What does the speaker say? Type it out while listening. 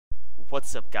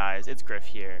What's up guys, it's Griff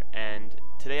here, and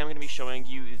today I'm going to be showing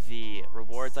you the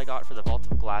rewards I got for the Vault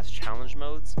of Glass challenge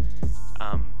modes.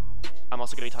 I'm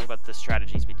also going to be talking about the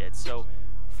strategies we did. So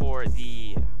for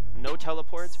the no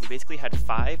teleports, we basically had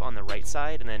 5 on the right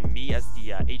side, and then me as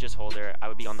the Aegis holder, I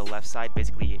would be on the left side,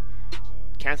 basically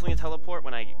canceling a teleport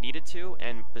when I needed to,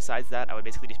 and besides that, I would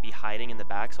basically just be hiding in the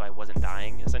back so I wasn't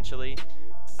dying, essentially,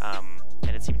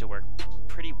 and it seemed to work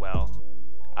pretty well.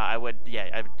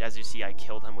 As you see, I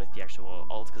killed him with the actual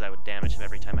ult because I would damage him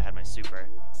every time I had my super.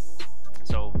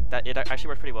 So it actually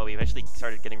worked pretty well. We eventually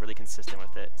started getting really consistent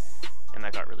with it, and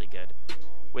that got really good.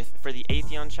 For the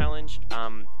Atheon challenge,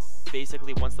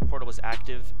 basically once the portal was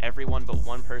active, everyone but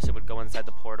one person would go inside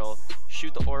the portal,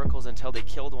 shoot the oracles until they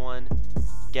killed one,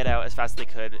 get out as fast as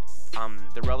they could.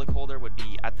 The relic holder would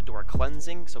be at the door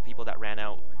cleansing, so people that ran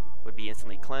out would be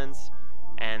instantly cleansed,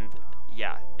 and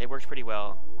yeah, it worked pretty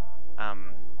well.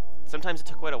 Sometimes it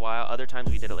took quite a while, other times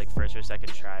we did it like first or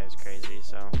second try. It was crazy,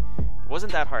 so it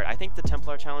wasn't that hard. I think the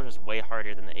Templar challenge was way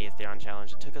harder than the Atheon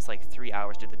challenge. It took us like 3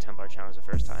 hours to do the Templar challenge the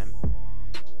first time.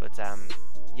 But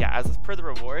yeah, as per the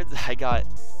rewards, I got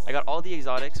all the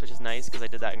exotics, which is nice because I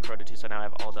did that in Crota 2, so now I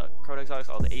have all the Crota exotics,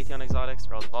 all the Atheon exotics,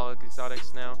 or all the Volg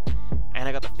exotics now. And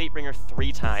I got the Fatebringer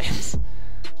 3 times,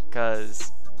 because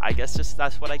I guess just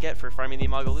that's what I get for farming the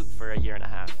Imago loot for a year and a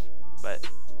half. But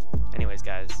anyways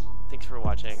guys, thanks for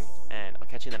watching, and I'll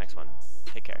catch you in the next one.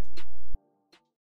 Take care.